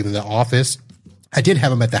here, or even the office, I did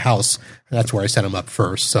have them at the house. That's where I set them up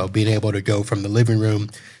first. So being able to go from the living room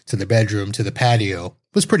to the bedroom to the patio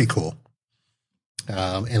was pretty cool.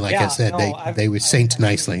 And like I said, they were synced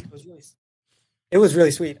nicely. It was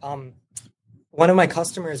really sweet. One of my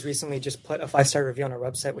customers recently just put a 5-star review on our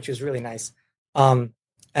website, which was really nice. And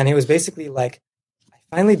he was basically like, I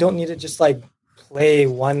finally don't need to just like play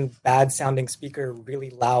one bad sounding speaker really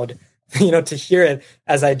loud, to hear it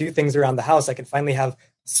as I do things around the house. I can finally have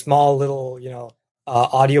small little,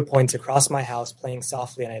 audio points across my house playing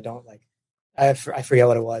softly, and I don't I forget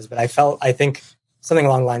what it was, but I think something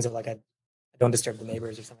along the lines of like, I don't disturb the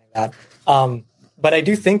neighbors or something like that. But I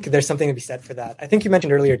do think there's something to be said for that. I think you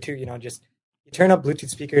mentioned earlier too, just you turn up Bluetooth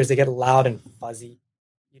speakers, they get loud and fuzzy.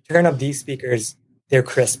 You turn up these speakers, they're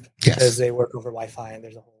crisp because they work over Wi-Fi, and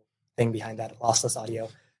there's a whole thing behind that, lossless audio.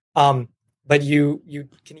 But you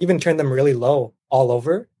can even turn them really low all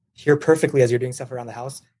over, hear perfectly as you're doing stuff around the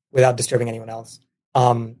house without disturbing anyone else.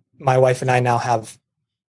 My wife and I now have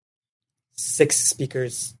 6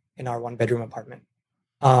 speakers in our 1-bedroom apartment.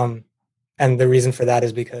 And the reason for that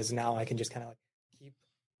is because now I can just kind of keep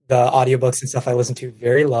the audiobooks and stuff I listen to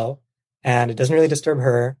very low, and it doesn't really disturb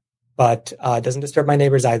her, but it doesn't disturb my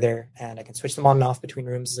neighbors either. And I can switch them on and off between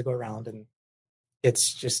rooms as I go around. And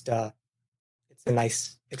it's just, it's a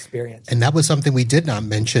nice experience. And that was something we did not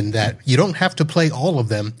mention, that you don't have to play all of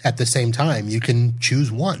them at the same time. You can choose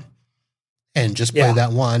one and just play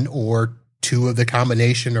that one, or 2 of the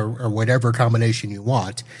combination, or whatever combination you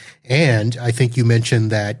want. And I think you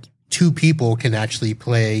mentioned that 2 people can actually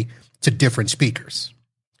play to different speakers.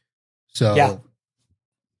 So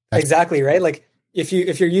exactly, right? Like if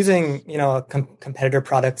you're using, competitor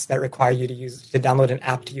products that require you to download an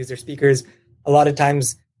app to use their speakers, a lot of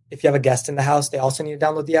times if you have a guest in the house, they also need to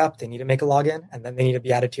download the app, they need to make a login, and then they need to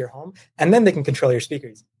be added to your home, and then they can control your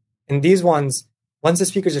speakers. And these ones, once the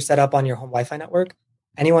speakers are set up on your home Wi-Fi network,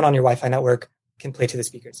 anyone on your Wi-Fi network can play to the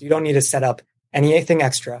speakers. You don't need to set up anything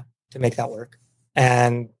extra to make that work.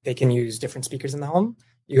 And they can use different speakers in the home.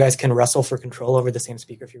 You guys can wrestle for control over the same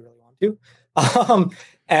speaker if you really want to.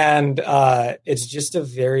 And it's just a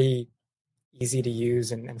very easy to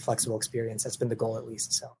use and flexible experience. That's been the goal, at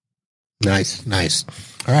least. So nice.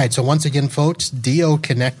 All right. So once again, folks,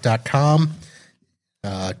 dioconnect.com.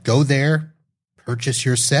 Go there, purchase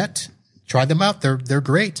your set, try them out. They're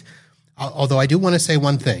great. Although I do want to say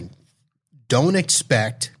one thing. Don't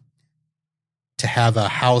expect to have a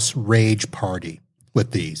house rage party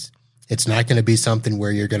with these. It's not going to be something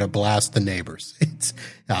where you're going to blast the neighbors. It's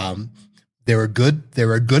They're a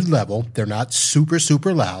good level. They're not super,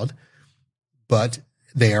 super loud, but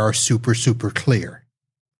they are super, super clear.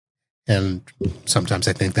 And sometimes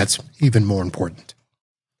I think that's even more important.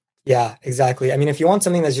 Yeah, exactly. I mean, if you want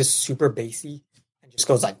something that's just super bassy and just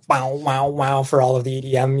goes like wow, wow, wow for all of the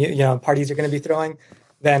EDM, parties you're going to be throwing,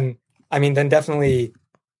 then definitely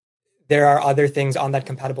there are other things on that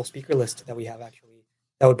compatible speaker list that we have actually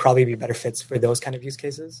that would probably be better fits for those kind of use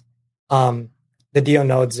cases. The Dio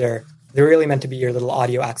nodes they're really meant to be your little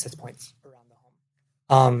audio access points around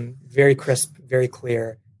the home. Very crisp, very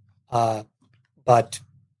clear, but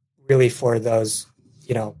really for those,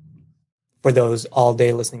 for those all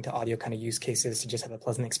day listening to audio kind of use cases to just have a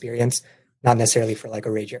pleasant experience, not necessarily for like a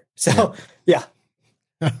rager. So yeah.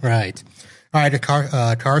 Right. All right,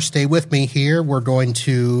 Car, stay with me here. We're going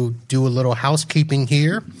to do a little housekeeping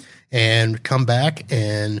here and come back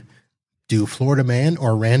and do Florida Man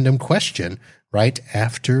or Random Question right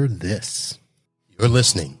after this. You're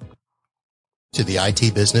listening to the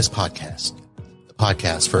IT Business Podcast, the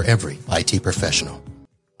podcast for every IT professional.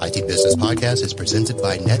 IT Business Podcast is presented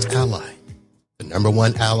by NetAlly, the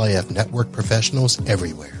 #1 ally of network professionals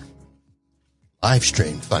everywhere. Live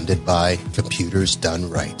stream funded by Computers Done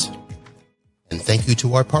Right. And thank you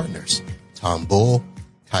to our partners, Tom Bull,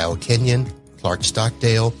 Kyle Kenyon, Clark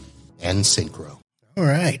Stockdale, and Synchro. All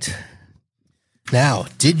right. Now,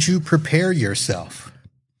 did you prepare yourself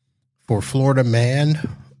for Florida Man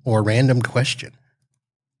or Random Question?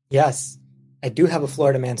 Yes, I do have a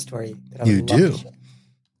Florida Man story that I would You love do? to share.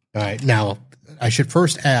 All right. Now, I should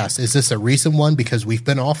first ask, is this a recent one? Because we've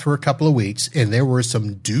been off for a couple of weeks, and there were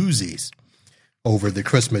some doozies over the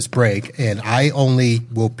Christmas break, and I only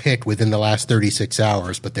will pick within the last 36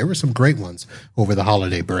 hours, but there were some great ones over the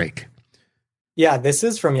holiday break. Yeah, this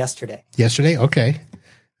is from yesterday. Yesterday? Okay.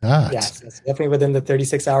 Yes, it's definitely within the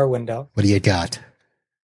 36-hour window. What do you got?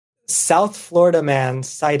 South Florida man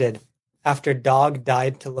cited after dog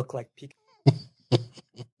died to look like Pikachu.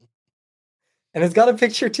 And it's got a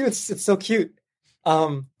picture too. It's so cute.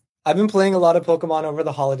 I've been playing a lot of Pokemon over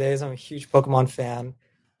the holidays. I'm a huge Pokemon fan.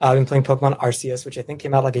 I've been playing Pokemon Arceus, which I think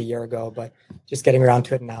came out like a year ago, but just getting around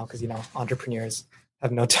to it now because, entrepreneurs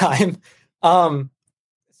have no time.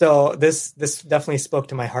 So this definitely spoke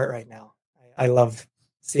to my heart right now. I love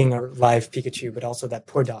seeing a live Pikachu, but also that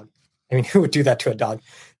poor dog. I mean, who would do that to a dog?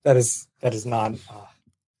 That is not.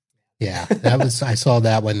 Yeah, I saw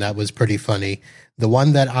that one. That was pretty funny. The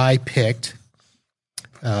one that I picked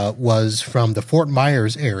was from the Fort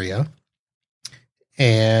Myers area,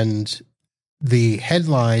 and the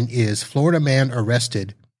headline is Florida man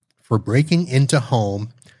arrested for breaking into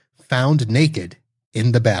home, found naked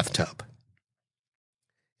in the bathtub.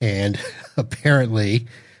 And apparently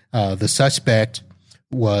the suspect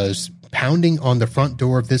was pounding on the front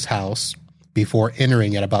door of this house before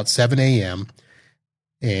entering at about 7 a.m.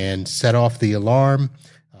 and set off the alarm.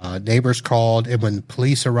 Neighbors called, and when the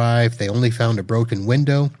police arrived, they only found a broken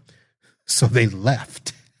window, so they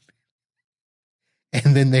left.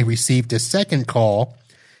 And then they received a second call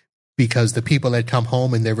because the people had come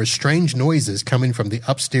home and there were strange noises coming from the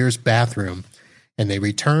upstairs bathroom. And they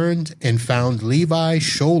returned and found Levi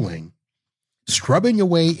Scholing scrubbing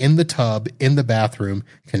away in the tub in the bathroom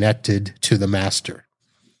connected to the master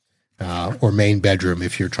or main bedroom,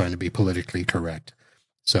 if you're trying to be politically correct.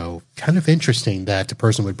 So kind of interesting that the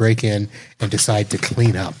person would break in and decide to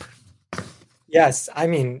clean up. Yes. I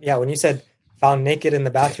mean, yeah, when you said found naked in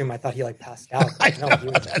the bathroom, I thought he passed out. I know,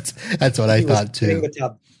 that's what I thought too. The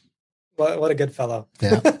tub. What a good fellow.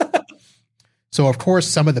 Yeah. So, of course,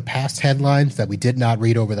 some of the past headlines that we did not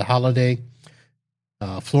read over the holiday.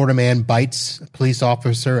 Florida man bites police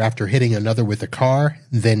officer after hitting another with a car,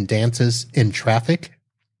 then dances in traffic.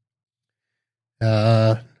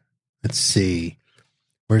 Let's see.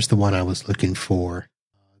 Where's the one I was looking for?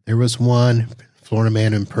 There was one. Florida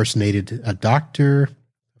man impersonated a doctor.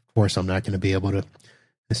 Of course, I'm not going to be able to.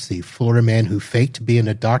 Let's see. Florida man who faked being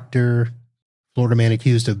a doctor. Florida man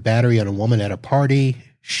accused of battery on a woman at a party.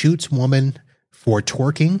 Shoots woman for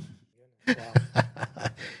twerking. Wow.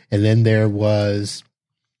 And then there was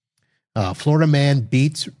Florida man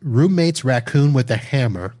beats roommate's raccoon with a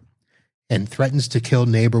hammer and threatens to kill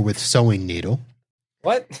neighbor with sewing needle.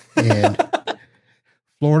 What? And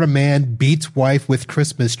Florida man beats wife with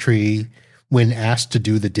Christmas tree when asked to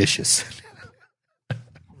do the dishes.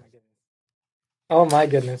 Oh my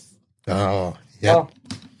goodness. Oh, yeah. Oh.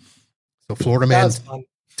 So Florida man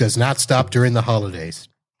does not stop during the holidays.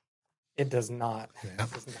 It does not. Yeah.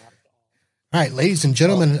 It does not. All right, ladies and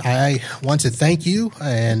gentlemen, I want to thank you.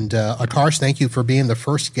 And Akash, thank you for being the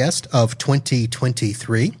first guest of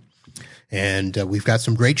 2023. And we've got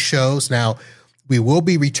some great shows. Now, We will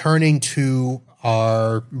be returning to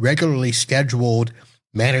our regularly scheduled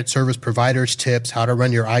managed service providers tips, how to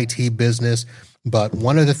run your IT business. But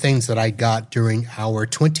one of the things that I got during our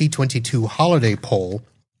 2022 holiday poll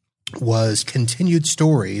was continued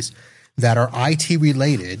stories that are IT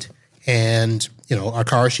related. And,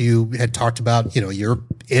 Akash, you had talked about, you're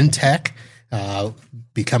in tech,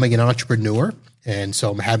 becoming an entrepreneur. And so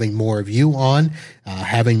I'm having more of you on,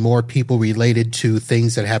 having more people related to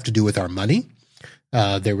things that have to do with our money.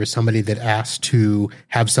 There was somebody that asked to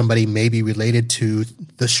have somebody maybe related to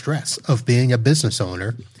the stress of being a business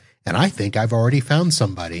owner. And I think I've already found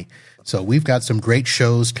somebody. So we've got some great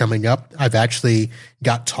shows coming up. I've actually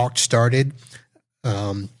got talk started.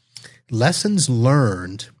 Lessons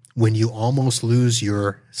learned when you almost lose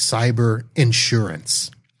your cyber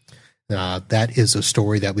insurance. That is a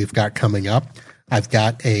story that we've got coming up. I've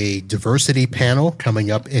got a diversity panel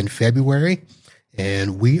coming up in February,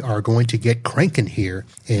 and we are going to get cranking here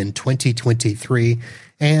in 2023.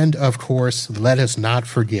 And of course, let us not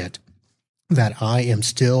forget that I am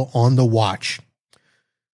still on the watch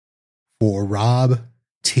for Rob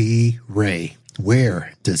T. Ray.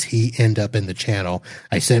 Where does he end up in the channel?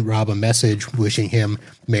 I sent Rob a message wishing him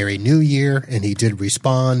Merry New Year, and he did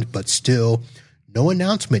respond, but still no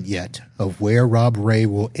announcement yet of where Rob Ray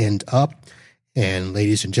will end up. And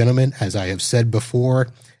ladies and gentlemen, as I have said before,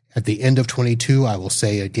 at the end of 22, I will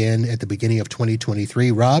say again at the beginning of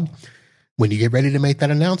 2023, Rob, when you get ready to make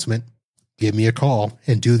that announcement, give me a call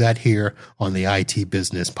and do that here on the IT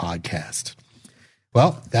Business Podcast.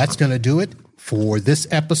 Well, that's going to do it for this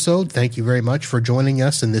episode. Thank you very much for joining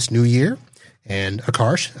us in this new year. And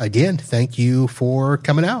Akash, again, thank you for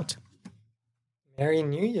coming out. Merry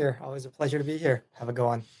New Year. Always a pleasure to be here. Have a good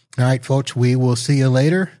one. All right, folks, we will see you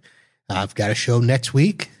later. I've got a show next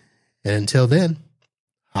week. And until then,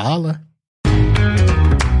 holla.